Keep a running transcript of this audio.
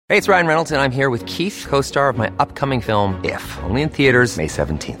Hey, it's Ryan Reynolds, and I'm here with Keith, co-star of my upcoming film, If, only in theaters May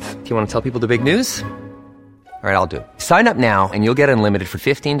 17th. Do you want to tell people the big news? All right, I'll do it. Sign up now and you'll get unlimited for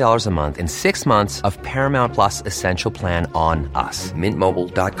 $15 a month and 6 months of Paramount Plus Essential Plan on us.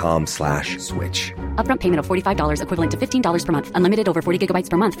 MintMobile.com/switch. Upfront payment of $45 equivalent to $15 per month. Unlimited over 40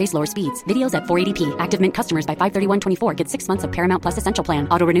 gigabytes per month. Face lower speeds. Videos at 480p. Active Mint customers by 531.24 get 6 months of Paramount Plus Essential Plan.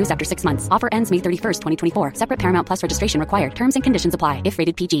 Auto renews after 6 months. Offer ends May 31st, 2024. Separate Paramount Plus registration required. Terms and conditions apply if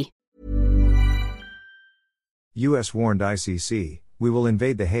rated PG. U.S. warned ICC, "We will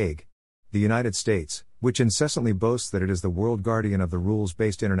invade the Hague." The United States, which incessantly boasts that it is the world guardian of the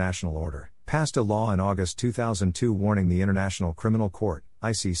rules-based international order, passed a law in August 2002 warning the International Criminal Court,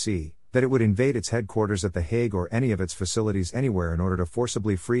 ICC, that it would invade its headquarters at The Hague or any of its facilities anywhere in order to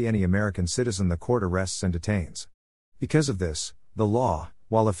forcibly free any American citizen the court arrests and detains. Because of this, the law,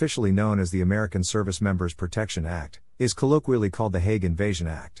 while officially known as the American Service Members Protection Act, is colloquially called the Hague Invasion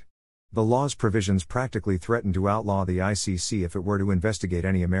Act. The law's provisions practically threaten to outlaw the ICC if it were to investigate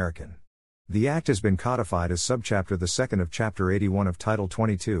any American. The act has been codified as Subchapter 2 of Chapter 81 of Title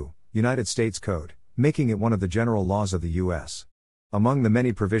 22, United States Code, making it one of the general laws of the U.S. Among the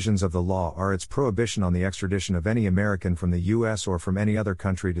many provisions of the law are its prohibition on the extradition of any American from the U.S. or from any other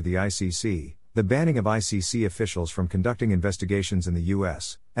country to the ICC, the banning of ICC officials from conducting investigations in the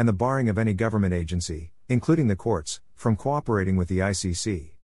U.S., and the barring of any government agency, including the courts, from cooperating with the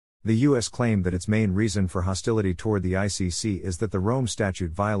ICC. The U.S. claimed that its main reason for hostility toward the ICC is that the Rome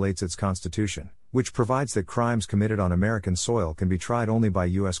Statute violates its constitution, which provides that crimes committed on American soil can be tried only by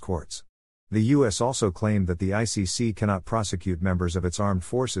U.S. courts. The U.S. also claimed that the ICC cannot prosecute members of its armed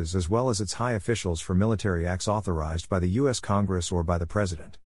forces as well as its high officials for military acts authorized by the U.S. Congress or by the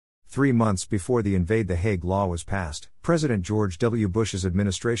President. 3 months before the Invade the Hague law was passed, President George W. Bush's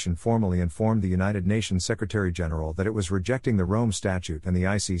administration formally informed the United Nations Secretary-General that it was rejecting the Rome Statute and the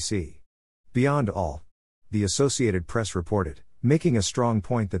ICC. Beyond all, the Associated Press reported, making a strong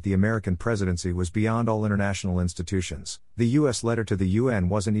point that the American presidency was beyond all international institutions. The U.S. letter to the UN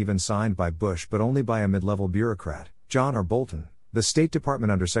wasn't even signed by Bush but only by a mid-level bureaucrat, John R. Bolton, the State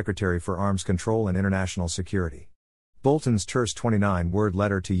Department Undersecretary for Arms Control and International Security. Bolton's terse 29-word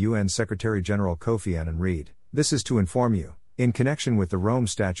letter to UN Secretary-General Kofi Annan read, "This is to inform you, in connection with the Rome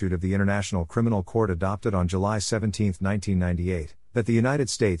Statute of the International Criminal Court adopted on July 17, 1998, that the United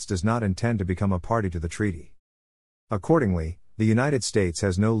States does not intend to become a party to the treaty." Accordingly, the United States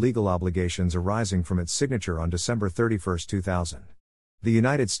has no legal obligations arising from its signature on December 31, 2000. The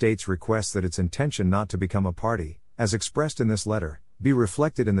United States requests that its intention not to become a party, as expressed in this letter, be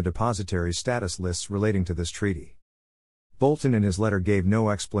reflected in the depositary status lists relating to this treaty. Bolton in his letter gave no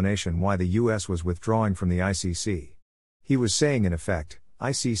explanation why the U.S. was withdrawing from the ICC. He was saying in effect,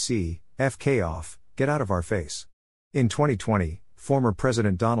 ICC, FK off, get out of our face. In 2020, former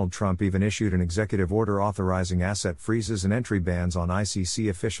President Donald Trump even issued an executive order authorizing asset freezes and entry bans on ICC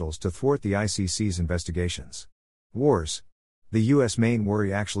officials to thwart the ICC's investigations. Wars. The U.S. main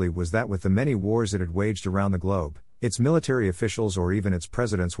worry actually was that with the many wars it had waged around the globe, its military officials or even its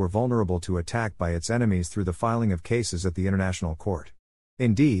presidents were vulnerable to attack by its enemies through the filing of cases at the International Court.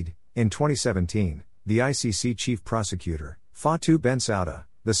 Indeed, in 2017, the ICC chief prosecutor, Fatou Bensouda,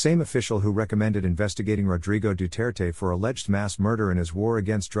 the same official who recommended investigating Rodrigo Duterte for alleged mass murder in his war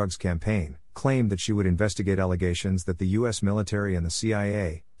against drugs campaign, claimed that she would investigate allegations that the U.S. military and the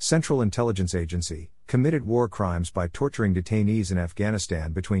CIA, Central Intelligence Agency, committed war crimes by torturing detainees in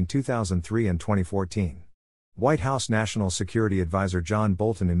Afghanistan between 2003 and 2014. White House National Security Advisor John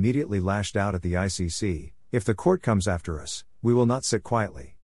Bolton immediately lashed out at the ICC, "If the court comes after us, we will not sit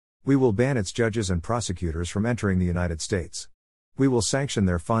quietly. We will ban its judges and prosecutors from entering the United States. We will sanction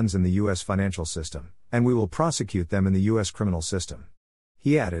their funds in the U.S. financial system, and we will prosecute them in the U.S. criminal system."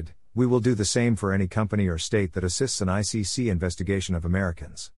 He added, "We will do the same for any company or state that assists an ICC investigation of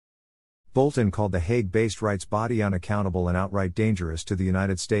Americans." Bolton called the Hague-based rights body unaccountable and outright dangerous to the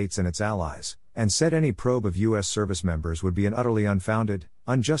United States and its allies, and said any probe of U.S. service members would be an utterly unfounded,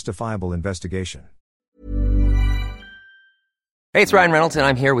 unjustifiable investigation. Hey, it's Ryan Reynolds, and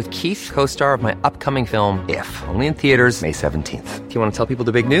I'm here with Keith, co-star of my upcoming film, If, only in theaters May 17th. Do you want to tell people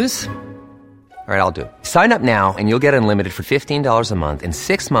the big news? All right, I'll do it. Sign up now and you'll get unlimited for $15 a month and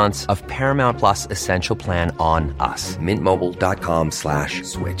 6 months of Paramount Plus Essential Plan on us.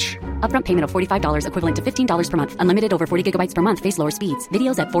 MintMobile.com/switch. Upfront payment of $45 equivalent to $15 per month. Unlimited over 40 gigabytes per month. Face lower speeds.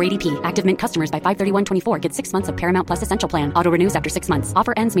 Videos at 480p. Active Mint customers by 531.24 get 6 months of Paramount Plus Essential Plan. Auto renews after 6 months.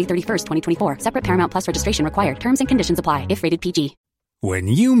 Offer ends May 31st, 2024. Separate Paramount Plus registration required. Terms and conditions apply if rated PG. When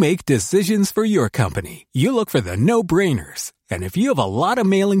you make decisions for your company, you look for the no-brainers. And if you have a lot of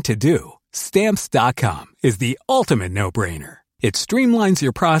mailing to do, Stamps.com is the ultimate no-brainer. It streamlines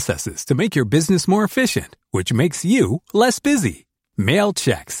your processes to make your business more efficient, which makes you less busy. Mail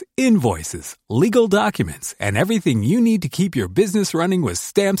checks, invoices, legal documents, and everything you need to keep your business running with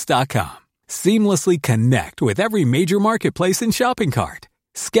Stamps.com. Seamlessly connect with every major marketplace and shopping cart.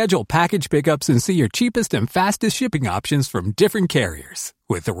 Schedule package pickups and see your cheapest and fastest shipping options from different carriers,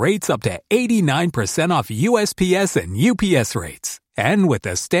 with rates up to 89% off USPS and UPS rates. And with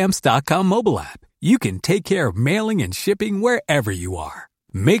the Stamps.com mobile app, you can take care of mailing and shipping wherever you are.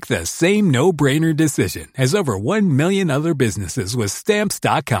 Make the same no-brainer decision as over 1 million other businesses with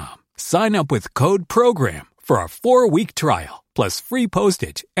Stamps.com. Sign up with code PROGRAM for a 4-week trial, plus free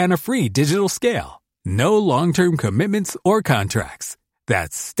postage and a free digital scale. No long-term commitments or contracts.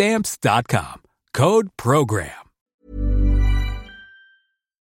 That's Stamps.com. Code PROGRAM.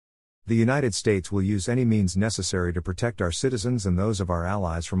 The United States will use any means necessary to protect our citizens and those of our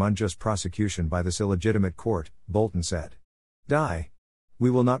allies from unjust prosecution by this illegitimate court, Bolton said. We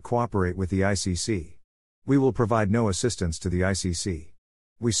will not cooperate with the ICC. We will provide no assistance to the ICC.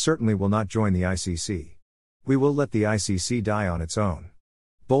 We certainly will not join the ICC. We will let the ICC die on its own.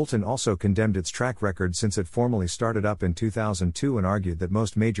 Bolton also condemned its track record since it formally started up in 2002 and argued that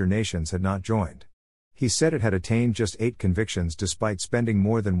most major nations had not joined. He said it had attained just 8 convictions despite spending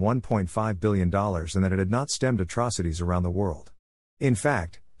more than $1.5 billion and that it had not stemmed atrocities around the world. In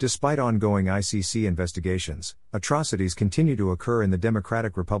fact, despite ongoing ICC investigations, atrocities continue to occur in the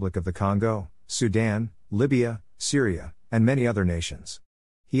Democratic Republic of the Congo, Sudan, Libya, Syria, and many other nations.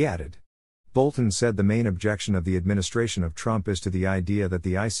 He added. Bolton said the main objection of the administration of Trump is to the idea that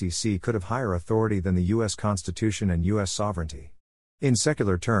the ICC could have higher authority than the U.S. Constitution and U.S. sovereignty. In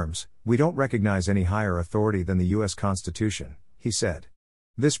secular terms, we don't recognize any higher authority than the U.S. Constitution, he said.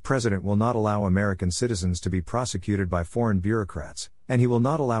 This president will not allow American citizens to be prosecuted by foreign bureaucrats, and he will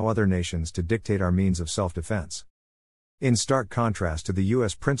not allow other nations to dictate our means of self-defense. In stark contrast to the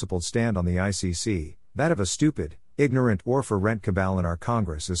U.S. principled stand on the ICC, that of a stupid, ignorant or-for-rent cabal in our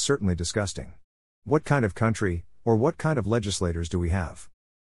Congress is certainly disgusting. What kind of country, or what kind of legislators do we have?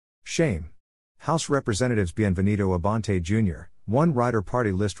 Shame. House Representatives Bienvenido Abante Jr., One Rider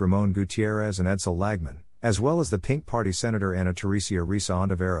Party List Ramon Gutierrez and Edsel Lagman, as well as the Pink Party Senator Ana Teresa Risa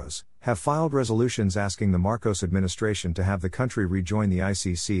Ontiveros, have filed resolutions asking the Marcos administration to have the country rejoin the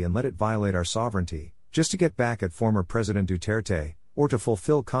ICC and let it violate our sovereignty, just to get back at former President Duterte, or to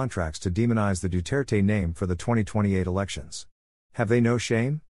fulfill contracts to demonize the Duterte name for the 2028 elections. Have they no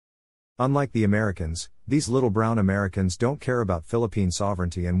shame? Unlike the Americans, these little brown Americans don't care about Philippine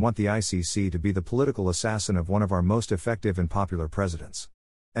sovereignty and want the ICC to be the political assassin of one of our most effective and popular presidents.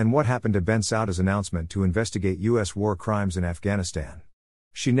 And what happened to Ben Sauda's announcement to investigate U.S. war crimes in Afghanistan?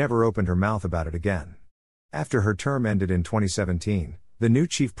 She never opened her mouth about it again. After her term ended in 2017, the new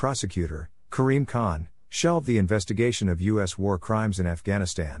chief prosecutor, Karim Khan, shelved the investigation of U.S. war crimes in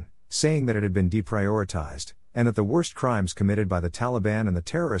Afghanistan, saying that it had been deprioritized, and that the worst crimes committed by the Taliban and the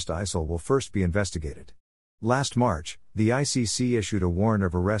terrorist ISIL will first be investigated. Last March, the ICC issued a warrant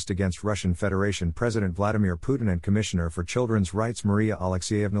of arrest against Russian Federation President Vladimir Putin and Commissioner for Children's Rights Maria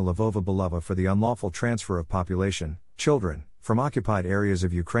Alexeyevna Lvova-Belova for the unlawful transfer of population, children, from occupied areas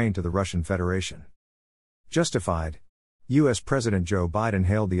of Ukraine to the Russian Federation. Justified. U.S. President Joe Biden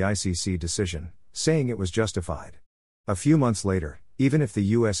hailed the ICC decision, saying it was justified. A few months later, even if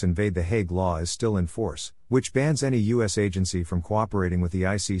the U.S. invade the Hague law is still in force, which bans any U.S. agency from cooperating with the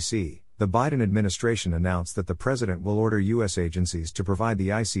ICC, the Biden administration announced that the president will order U.S. agencies to provide the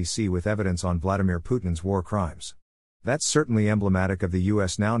ICC with evidence on Vladimir Putin's war crimes. That's certainly emblematic of the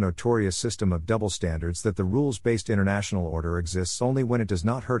U.S. now notorious system of double standards that the rules-based international order exists only when it does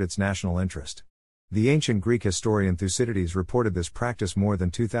not hurt its national interest. The ancient Greek historian Thucydides reported this practice more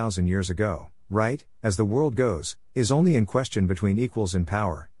than 2,000 years ago. Right, as the world goes, is only in question between equals in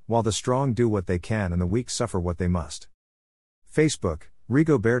power, while the strong do what they can and the weak suffer what they must. Facebook,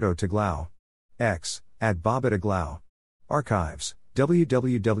 Rigoberto Tiglao. X, @Bobitaglao. Archives,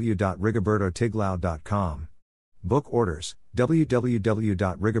 www.rigobertotiglao.com. Book orders,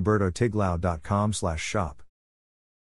 www.rigobertotiglao.com/shop.